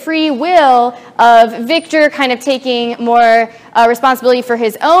that the free will of Victor kind of taking more responsibility for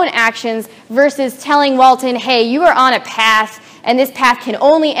his own actions versus telling Walton, hey, you are on a path, and this path can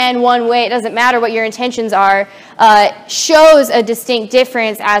only end one way, it doesn't matter what your intentions are, shows a distinct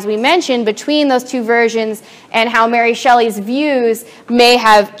difference, as we mentioned, between those two versions and how Mary Shelley's views may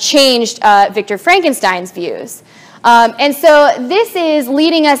have changed Victor Frankenstein's views. And so this is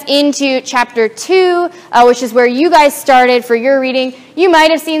leading us into chapter 2, which is where you guys started for your reading. You might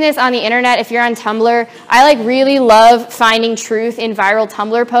have seen this on the internet if you're on Tumblr. I really love finding truth in viral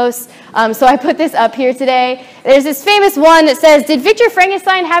Tumblr posts. So I put this up here today. There's this famous one that says, did Victor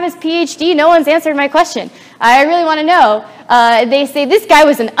Frankenstein have his PhD? No one's answered my question. I really want to know. They say, this guy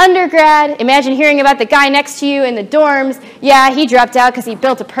was an undergrad. Imagine hearing about the guy next to you in the dorms. Yeah, he dropped out because he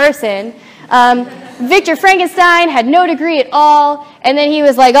built a person. Victor Frankenstein had no degree at all, and then he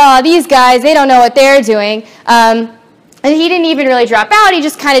was like, oh, these guys, they don't know what they're doing. And he didn't even really drop out, he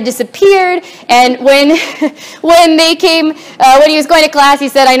just kind of disappeared, and when they came, when he was going to class, he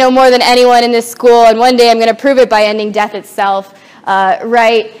said, I know more than anyone in this school, and one day I'm going to prove it by ending death itself,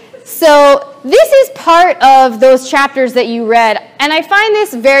 right? So this is part of those chapters that you read, and I find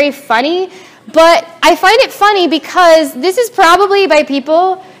this very funny, but I find it funny because this is probably by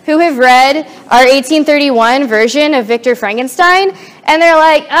people who have read our 1831 version of Victor Frankenstein, and they're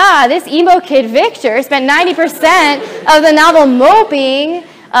like, this emo kid Victor spent 90% of the novel moping.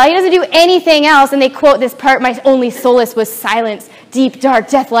 He doesn't do anything else, and they quote this part, my only solace was silence, deep, dark,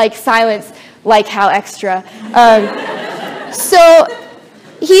 death-like silence, like how extra. So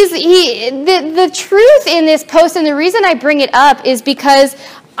the truth in this post, and the reason I bring it up is because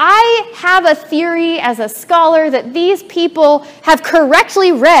I have a theory as a scholar that these people have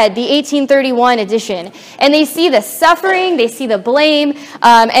correctly read the 1831 edition, and they see the suffering, they see the blame,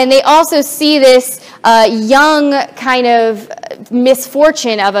 and they also see this young kind of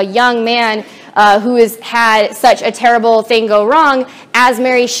misfortune of a young man who has had such a terrible thing go wrong, as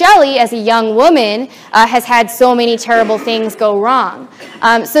Mary Shelley, as a young woman, has had so many terrible things go wrong.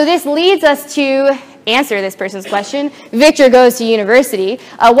 So this leads us to answer this person's question. Victor goes to university.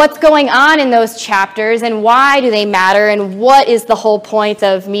 What's going on in those chapters, and why do they matter, and what is the whole point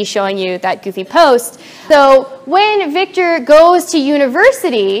of me showing you that goofy post? So when Victor goes to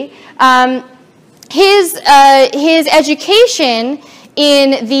university, his education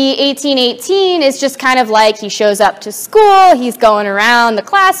in the 1818 is just kind of like he shows up to school, he's going around the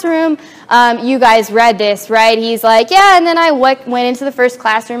classroom. You guys read this, right? He's like, yeah, and then I went into the first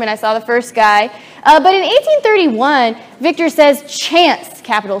classroom and I saw the first guy. But in 1831, Victor says chance,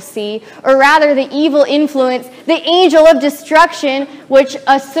 capital C, or rather the evil influence, the angel of destruction, which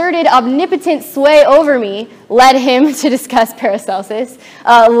asserted omnipotent sway over me, led him to discuss Paracelsus,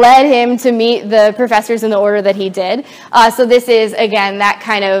 led him to meet the professors in the order that he did. So this is, again, that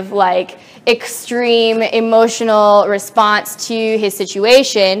kind of like extreme emotional response to his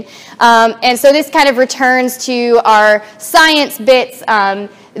situation. And so this kind of returns to our science bits.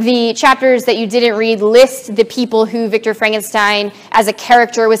 The chapters that you didn't read list the people who Victor Frankenstein as a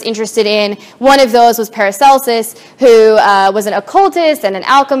character was interested in. One of those was Paracelsus, who was an occultist and an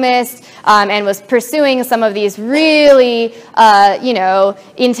alchemist, and was pursuing some of these really,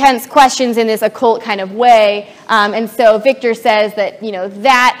 intense questions in this occult kind of way. And so Victor says that,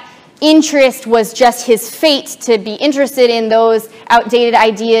 that interest was just his fate to be interested in those outdated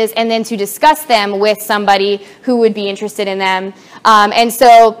ideas and then to discuss them with somebody who would be interested in them. And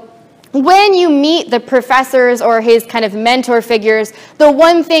so when you meet the professors or his kind of mentor figures, the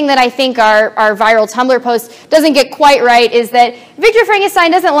one thing that I think our viral Tumblr post doesn't get quite right is that Victor Frankenstein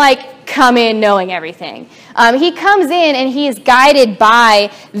doesn't come in knowing everything. He comes in and he is guided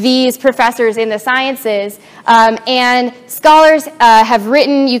by these professors in the sciences, and scholars have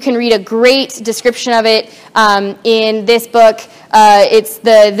written, you can read a great description of it in this book. It's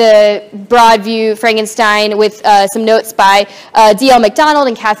the Broad View Frankenstein with some notes by D.L. MacDonald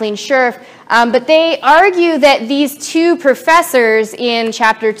and Kathleen Scherf. But they argue that these two professors in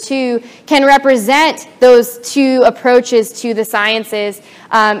Chapter 2 can represent those two approaches to the sciences.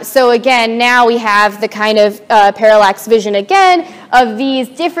 So again, now we have the kind of parallax vision again of these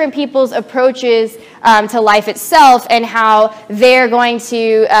different people's approaches to life itself and how they're going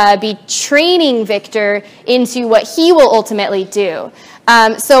to be training Victor into what he will ultimately do.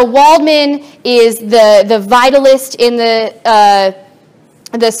 So Waldman is the vitalist in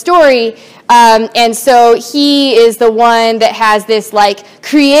the story, and so he is the one that has this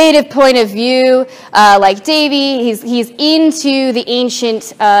creative point of view, like Davy. He's into the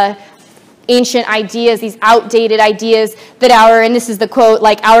ancient ancient ideas, these outdated ideas that and this is the quote,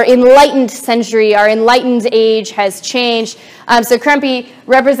 like our enlightened century, our enlightened age has changed. So Krempe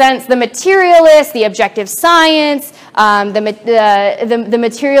represents the materialist, the objective science, the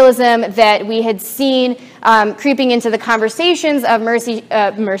materialism that we had seen creeping into the conversations of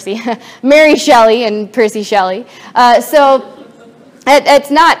Mary Shelley and Percy Shelley. So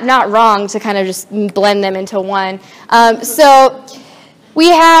it's not wrong to kind of just blend them into one. So we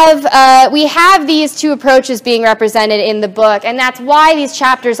have these two approaches being represented in the book, and that's why these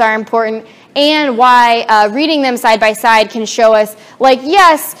chapters are important, and why reading them side by side can show us, like,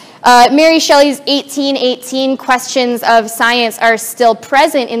 yes, Mary Shelley's 1818 questions of science are still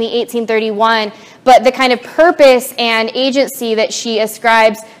present in the 1831, but the kind of purpose and agency that she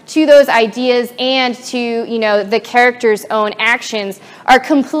ascribes to those ideas and to, you know, the character's own actions are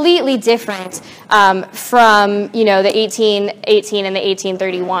completely different from, you know, the 1818 and the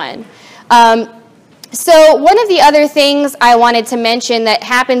 1831. So one of the other things I wanted to mention that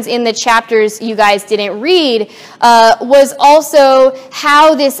happens in the chapters you guys didn't read was also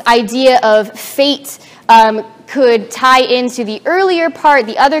how this idea of fate could tie into the earlier part,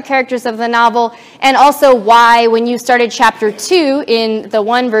 the other characters of the novel, and also why when you started chapter 2 in the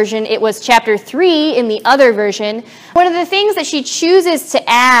one version, it was chapter 3 in the other version. One of the things that she chooses to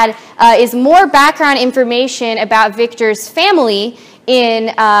add is more background information about Victor's family in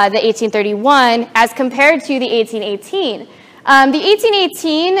the 1831 as compared to the 1818. The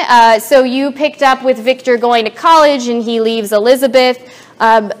 1818, so you picked up with Victor going to college and he leaves Elizabeth.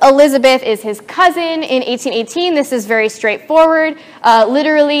 Elizabeth is his cousin in 1818. This is very straightforward.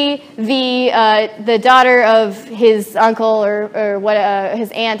 Literally, the daughter of his uncle or what his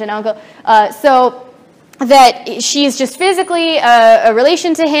aunt and uncle. So that she's just physically a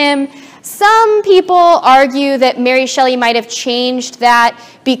relation to him. Some people argue that Mary Shelley might have changed that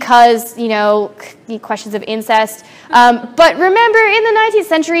because, you know, questions of incest. But remember, in the 19th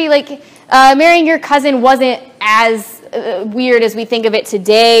century, like, marrying your cousin wasn't as weird as we think of it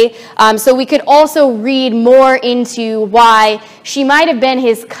today. So we could also read more into why she might have been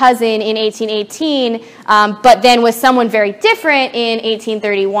his cousin in 1818, but then was someone very different in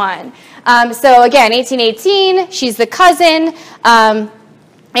 1831. So again, 1818, she's the cousin.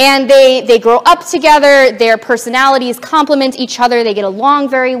 And they grow up together, their personalities complement each other, they get along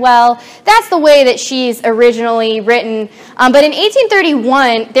very well. That's the way that she's originally written. But in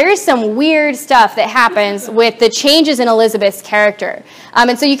 1831, there is some weird stuff that happens with the changes in Elizabeth's character.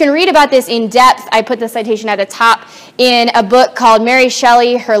 And so you can read about this in depth. I put the citation at the top in a book called Mary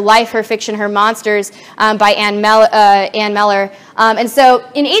Shelley, Her Life, Her Fiction, Her Monsters by Anne Meller. And so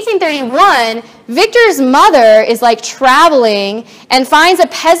in 1831, Victor's mother is like traveling and finds a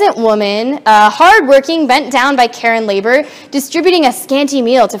peasant woman, hardworking, bent down by care and labor, distributing a scanty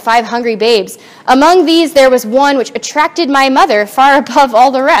meal to 5 hungry babes. Among these, there was one which attracted my mother far above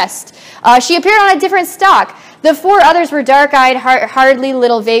all the rest. She appeared on a different stock. The 4 others were dark-eyed, hardly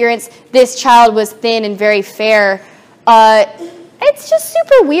little vagrants. This child was thin and very fair. It's just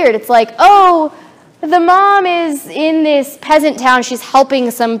super weird. It's like, oh, the mom is in this peasant town. She's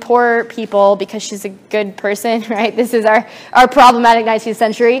helping some poor people because she's a good person, right? This is our problematic 19th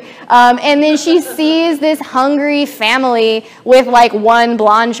century. And then she sees this hungry family with like one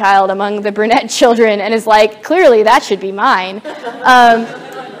blonde child among the brunette children and is like, clearly that should be mine.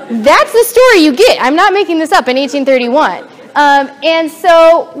 That's the story you get. I'm not making this up in 1831. And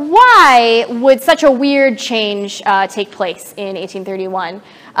so why would such a weird change take place in 1831?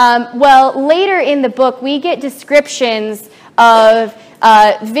 Well, later in the book, we get descriptions of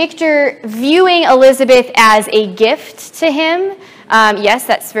Victor viewing Elizabeth as a gift to him. Yes,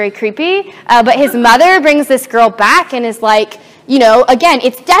 that's very creepy. But his mother brings this girl back and is like, you know, again,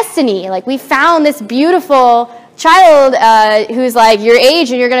 it's destiny. Like, we found this beautiful child who's like your age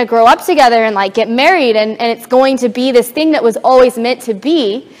and you're going to grow up together and like get married and it's going to be this thing that was always meant to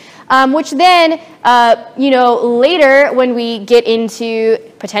be. Which then, you know, later when we get into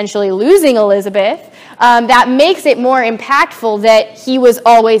potentially losing Elizabeth, that makes it more impactful that he was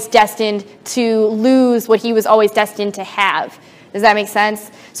always destined to lose what he was always destined to have. Does that make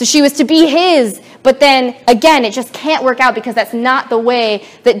sense? So she was to be his, but then, again, it just can't work out because that's not the way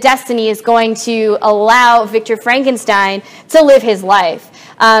that destiny is going to allow Victor Frankenstein to live his life.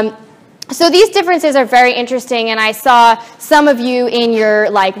 So these differences are very interesting, and I saw some of you in your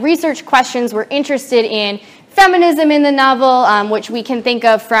research questions were interested in feminism in the novel, which we can think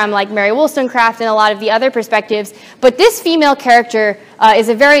of from Mary Wollstonecraft and a lot of the other perspectives. But this female character is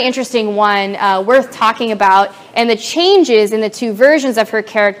a very interesting one, worth talking about, and the changes in the 2 versions of her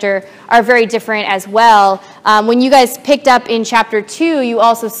character are very different as well. when you guys picked up in chapter 2, you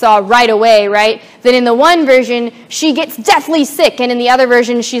also saw right away, right, that in the one version, she gets deathly sick, and in the other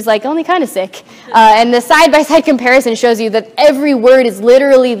version, she's like only kind of sick. And the side-by-side comparison shows you that every word is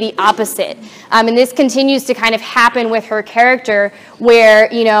literally the opposite. And this continues to kind of happen with her character,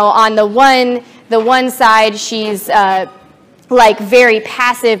 where, you know, on the one side, she's like very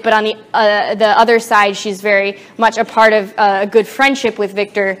passive, but on the other side, she's very much a part of a good friendship with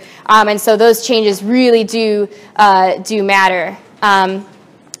Victor, and so those changes really do matter.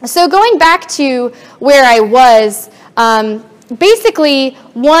 So going back to where I was, basically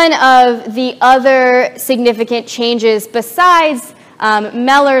one of the other significant changes besides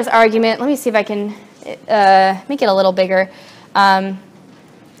Mellor's argument, let me see if I can make it a little bigger,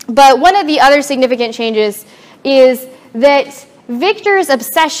 but one of the other significant changes is that Victor's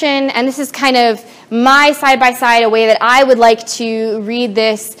obsession, and this is kind of my side-by-side, a way that I would like to read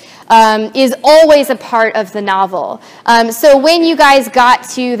this, is always a part of the novel. So when you guys got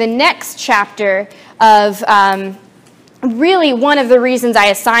to the next chapter of, really one of the reasons I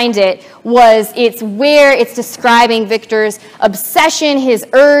assigned it was it's where it's describing Victor's obsession, his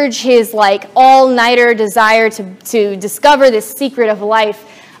urge, his like all-nighter desire to discover this secret of life.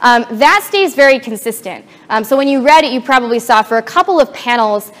 That stays very consistent. So when you read it, you probably saw for a couple of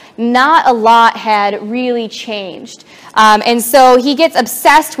panels, not a lot had really changed. And so he gets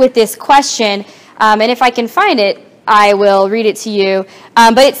obsessed with this question, and if I can find it, I will read it to you.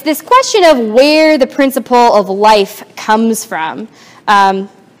 But it's this question of where the principle of life comes from. And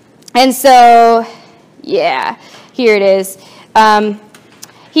so, yeah, here it is.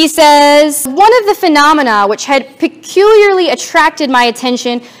 He says, one of the phenomena which had peculiarly attracted my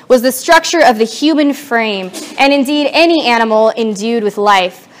attention was the structure of the human frame, and indeed any animal endued with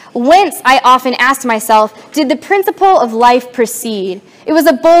life. Whence, I often asked myself, did the principle of life proceed? It was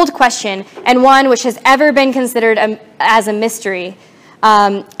a bold question, and one which has ever been considered as a mystery.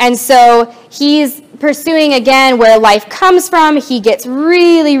 And so he's pursuing again where life comes from. He gets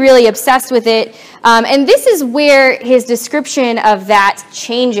really, really obsessed with it. And this is where his description of that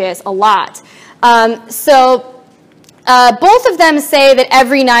changes a lot. So both of them say that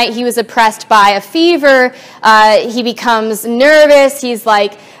every night he was oppressed by a fever. He becomes nervous. He's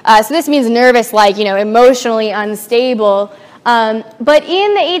like, so this means nervous, like, you know, emotionally unstable. But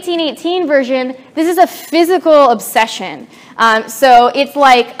in the 1818 version, this is a physical obsession. So it's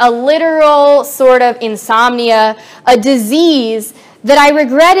like a literal sort of insomnia, a disease that I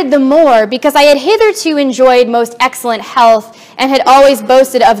regretted the more because I had hitherto enjoyed most excellent health and had always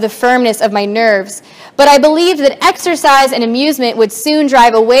boasted of the firmness of my nerves. But I believed that exercise and amusement would soon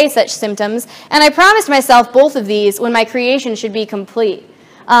drive away such symptoms, and I promised myself both of these when my creation should be complete.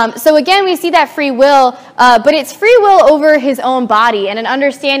 So again, we see that free will, but it's free will over his own body and an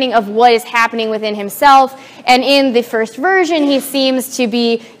understanding of what is happening within himself. And in the first version, he seems to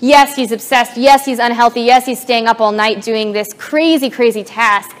be, yes, he's obsessed, yes, he's unhealthy, yes, he's staying up all night doing this crazy, crazy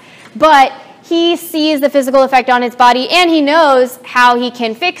task, but he sees the physical effect on his body, and he knows how he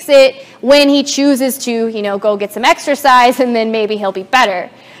can fix it when he chooses to, you know, go get some exercise, and then maybe he'll be better.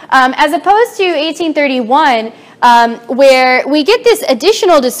 As opposed to 1831, where we get this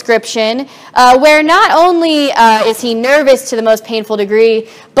additional description where not only is he nervous to the most painful degree,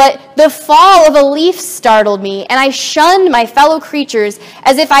 but the fall of a leaf startled me, and I shunned my fellow creatures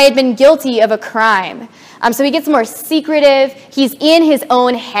as if I had been guilty of a crime. So he gets more secretive. He's in his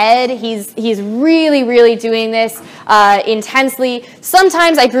own head. He's really, really doing this intensely.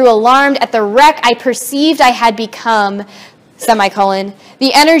 Sometimes I grew alarmed at the wreck I perceived I had become, semicolon,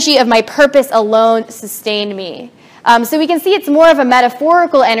 the energy of my purpose alone sustained me. So we can see it's more of a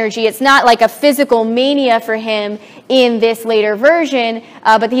metaphorical energy. It's not like a physical mania for him in this later version,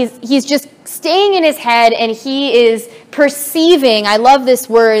 but he's just staying in his head, and he is perceiving, I love this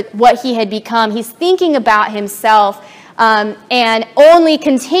word, what he had become. He's thinking about himself and only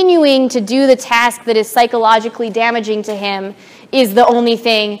continuing to do the task that is psychologically damaging to him is the only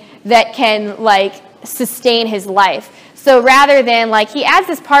thing that can, like, sustain his life. So rather than, like, he adds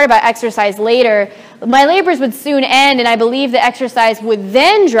this part about exercise later, my labors would soon end, and I believe that exercise would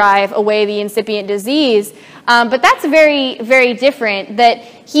then drive away the incipient disease. But that's very, very different, that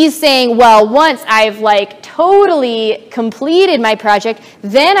he's saying, well, once I've, like, totally completed my project,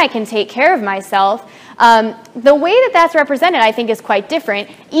 then I can take care of myself. The way that that's represented, I think, is quite different,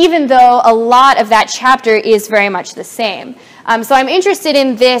 even though a lot of that chapter is very much the same. So I'm interested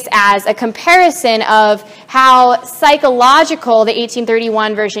in this as a comparison of how psychological the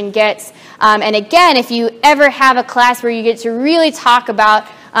 1831 version gets. And again, if you ever have a class where you get to really talk about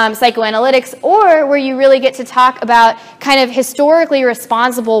psychoanalytics, or where you really get to talk about kind of historically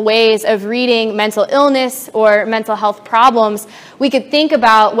responsible ways of reading mental illness or mental health problems. We could think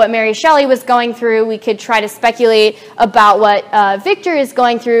about what Mary Shelley was going through. We could try to speculate about what Victor is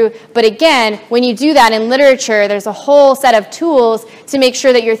going through. But again, when you do that in literature, there's a whole set of tools to make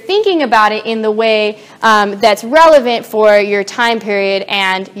sure that you're thinking about it in the way that's relevant for your time period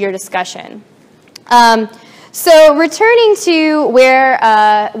and your discussion. So returning to where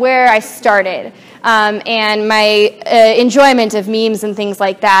I started and my enjoyment of memes and things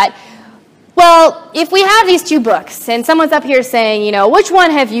like that. Well, if we have these two books and someone's up here saying, you know, which one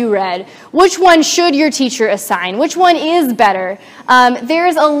have you read? Which one should your teacher assign? Which one is better?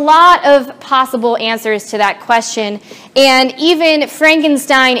 There's a lot of possible answers to that question. And even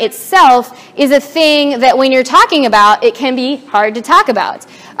Frankenstein itself is a thing that when you're talking about, it can be hard to talk about.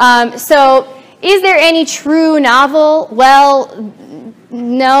 So is there any true novel? Well,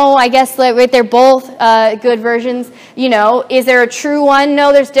 no, I guess they're both good versions. You know, is there a true one?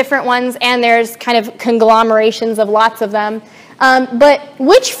 No, there's different ones, and there's kind of conglomerations of lots of them. But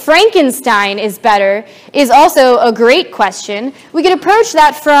which Frankenstein is better is also a great question. We could approach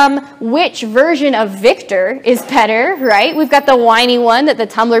that from which version of Victor is better, right? We've got the whiny one that the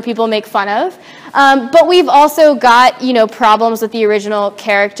Tumblr people make fun of. But we've also got, you know, problems with the original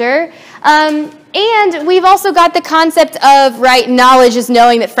character. And we've also got the concept of, right, knowledge is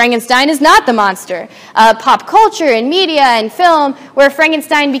knowing that Frankenstein is not the monster. Pop culture and media and film, where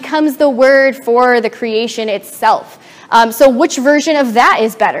Frankenstein becomes the word for the creation itself. So which version of that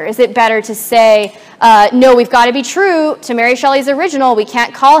is better? Is it better to say, no, we've got to be true to Mary Shelley's original, we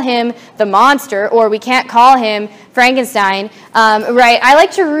can't call him the monster, or we can't call him Frankenstein, right? I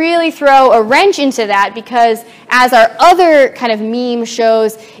like to really throw a wrench into that because as our other kind of meme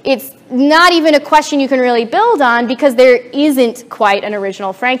shows, it's not even a question you can really build on because there isn't quite an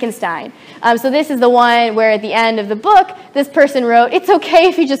original Frankenstein. So this is the one where at the end of the book, this person wrote, "It's okay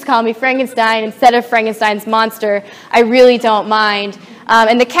if you just call me Frankenstein instead of Frankenstein's monster. I really don't mind."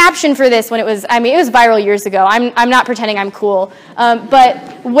 And the caption for this, when it was, I mean, it was viral years ago. I'm not pretending I'm cool. But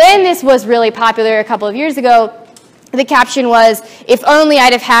when this was really popular a couple of years ago, the caption was, "If only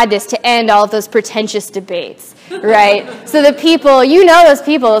I'd have had this to end all of those pretentious debates." Right? So the people, you know those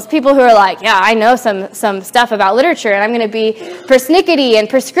people who are like, yeah, I know some stuff about literature, and I'm going to be persnickety and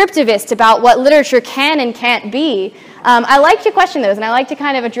prescriptivist about what literature can and can't be. I like to question those, and I like to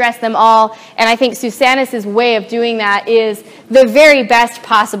kind of address them all, and I think Sousanis' way of doing that is the very best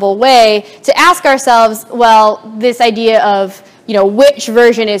possible way to ask ourselves, well, this idea of, you know, which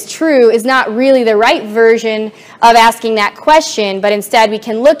version is true is not really the right version of asking that question, but instead we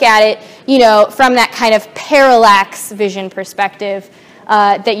can look at it, you know, from that kind of parallax vision perspective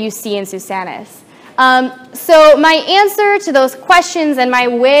that you see in Sousanis. So my answer to those questions and my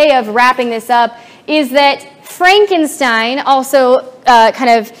way of wrapping this up is that Frankenstein also kind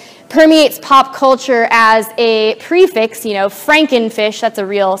of permeates pop culture as a prefix, you know, Frankenfish, that's a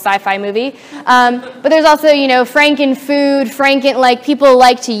real sci-fi movie. But there's also, you know, Frankenfood, like people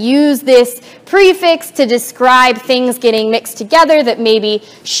like to use this prefix to describe things getting mixed together that maybe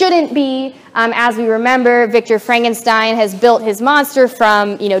shouldn't be. As we remember, Victor Frankenstein has built his monster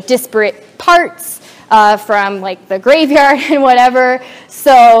from, you know, disparate parts. From like the graveyard and whatever.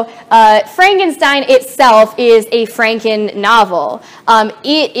 So Frankenstein itself is a Franken novel.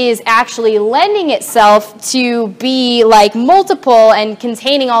 It is actually lending itself to be like multiple and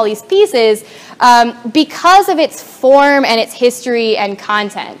containing all these pieces because of its form and its history and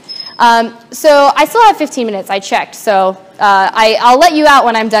content. So I still have 15 minutes, I checked, so I'll let you out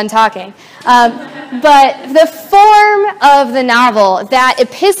when I'm done talking. But the form of the novel, that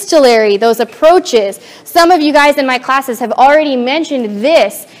epistolary, those approaches, some of you guys in my classes have already mentioned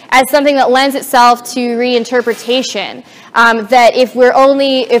this as something that lends itself to reinterpretation. That if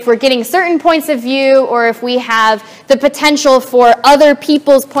we're getting certain points of view, or if we have the potential for other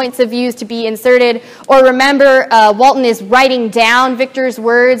people's points of views to be inserted, or remember, Walton is writing down Victor's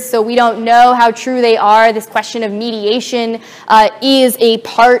words, so we don't know how true they are. This question of mediation is a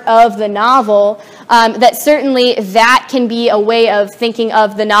part of the novel. That certainly that can be a way of thinking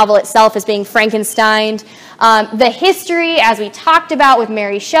of the novel itself as being Frankenstein. The history, as we talked about with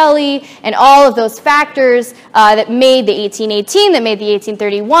Mary Shelley, and all of those factors that made the 1818, that made the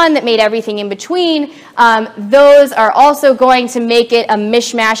 1831, that made everything in between, those are also going to make it a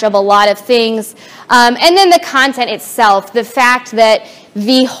mishmash of a lot of things. And then the content itself, the fact that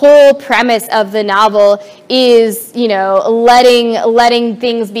the whole premise of the novel is, you know, letting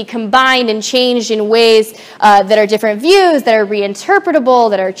things be combined and changed in ways that are different views, that are reinterpretable,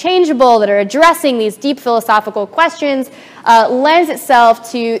 that are changeable, that are addressing these deep philosophical philosophical questions lends itself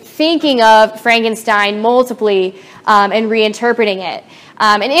to thinking of Frankenstein multiply and reinterpreting it.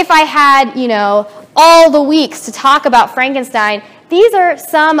 And if I had, you know, all the weeks to talk about Frankenstein, these are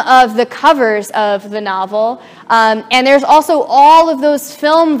some of the covers of the novel, and there's also all of those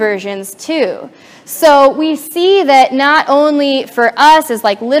film versions too. So we see that not only for us as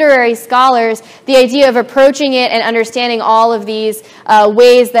like literary scholars, the idea of approaching it and understanding all of these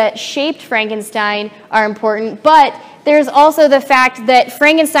ways that shaped Frankenstein are important, but there's also the fact that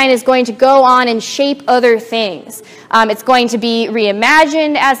Frankenstein is going to go on and shape other things. It's going to be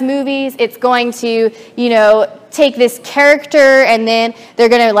reimagined as movies. It's going to, you know, take this character and then they're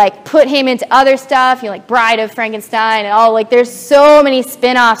going to like put him into other stuff, you know, like Bride of Frankenstein and all. Like there's so many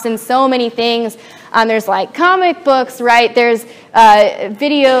spin-offs and so many things. There's like comic books, right? There's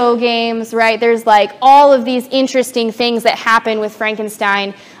video games, right? There's like all of these interesting things that happen with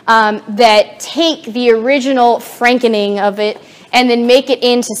Frankenstein that take the original Frankening of it and then make it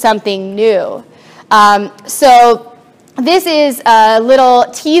into something new. So this is a little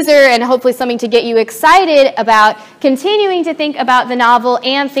teaser and hopefully something to get you excited about continuing to think about the novel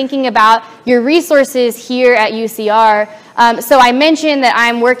and thinking about your resources here at UCR. So I mentioned that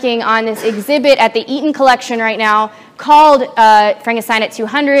I'm working on this exhibit at the Eaton Collection right now called Frankenstein at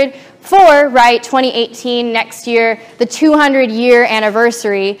 200 for, right, 2018, next year, the 200-year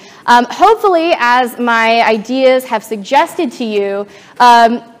anniversary. Hopefully, as my ideas have suggested to you,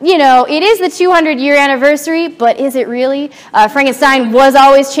 you know, it is the 200-year anniversary, but is it really? Frankenstein was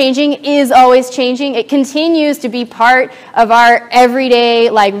always changing, is always changing. It continues to be part of our everyday,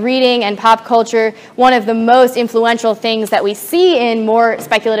 like, reading and pop culture, one of the most influential things that we see in more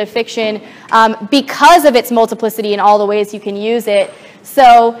speculative fiction because of its multiplicity and all the ways you can use it.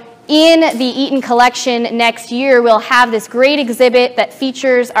 So in the Eaton Collection next year, we'll have this great exhibit that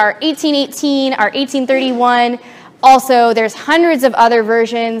features our 1818, our 1831. Also, there's hundreds of other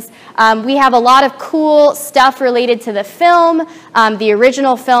versions. We have a lot of cool stuff related to the film, the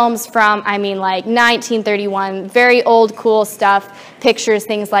original films from, I mean, like 1931, very old, cool stuff, pictures,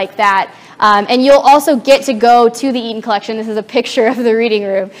 things like that. And you'll also get to go to the Eaton Collection. This is a picture of the reading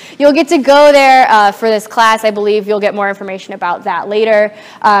room. You'll get to go there for this class. I believe you'll get more information about that later.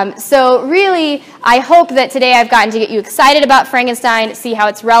 So really, I hope that today I've gotten to get you excited about Frankenstein, see how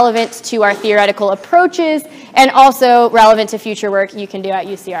it's relevant to our theoretical approaches, and also relevant to future work you can do at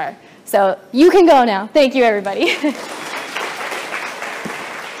UCR. So you can go now. Thank you, everybody.